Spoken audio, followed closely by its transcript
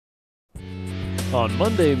On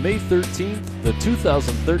Monday, May 13th, the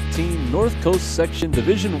 2013 North Coast Section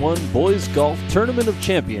Division I Boys Golf Tournament of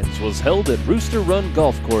Champions was held at Rooster Run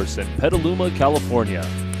Golf Course in Petaluma, California.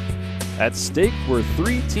 At stake were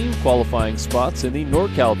 3 team qualifying spots in the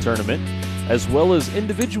NorCal tournament, as well as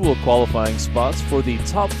individual qualifying spots for the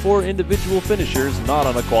top 4 individual finishers not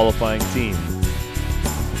on a qualifying team.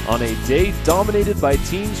 On a day dominated by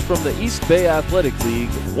teams from the East Bay Athletic League,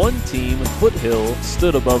 one team, Foothill,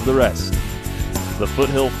 stood above the rest. The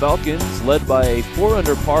Foothill Falcons, led by a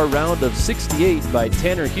 4-under par round of 68 by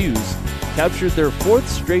Tanner Hughes, captured their 4th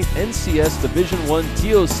straight NCS Division I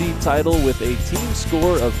TOC title with a team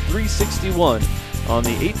score of 361 on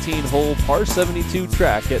the 18-hole par 72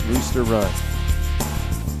 track at Rooster Run.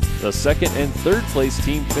 The 2nd and 3rd place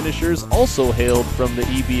team finishers also hailed from the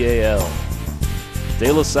EBAL.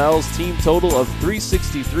 De La Salle's team total of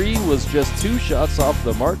 363 was just 2 shots off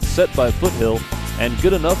the mark set by Foothill and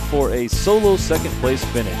good enough for a solo 2nd place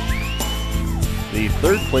finish. The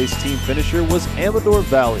 3rd place team finisher was Amador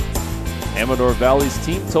Valley. Amador Valley's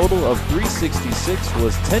team total of 366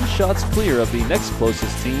 was 10 shots clear of the next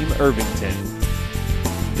closest team, Irvington.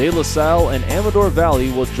 De La Salle and Amador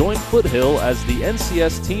Valley will join Foothill as the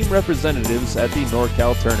NCS team representatives at the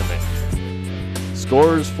NorCal tournament.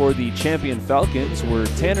 Scorers for the champion Falcons were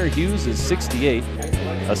Tanner Hughes' 68,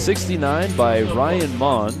 a 69 by Ryan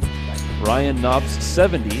Mon, Ryan Knopp's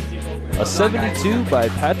 70, a 72 by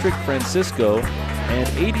Patrick Francisco, and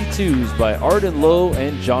 82s by Arden Lowe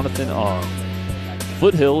and Jonathan Ong.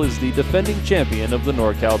 Foothill is the defending champion of the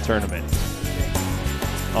NorCal tournament.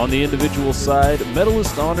 On the individual side,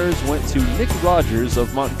 medalist honors went to Nick Rogers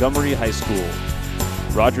of Montgomery High School.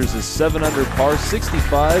 Rogers' 7-under par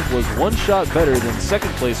 65 was 1 shot better than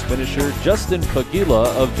 2nd place finisher Justin Pagila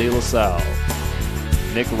of De La Salle.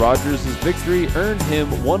 Nick Rogers' victory earned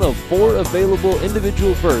him one of 4 available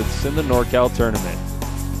individual berths in the NorCal tournament.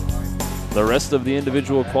 The rest of the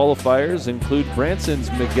individual qualifiers include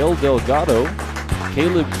Branson's Miguel Delgado,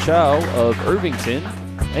 Caleb Chow of Irvington,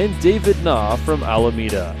 and David Na from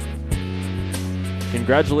Alameda.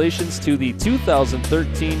 Congratulations to the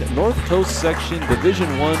 2013 North Coast Section Division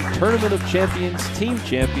I Tournament of Champions team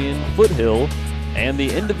champion Foothill and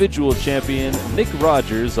the individual champion Nick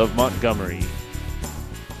Rogers of Montgomery.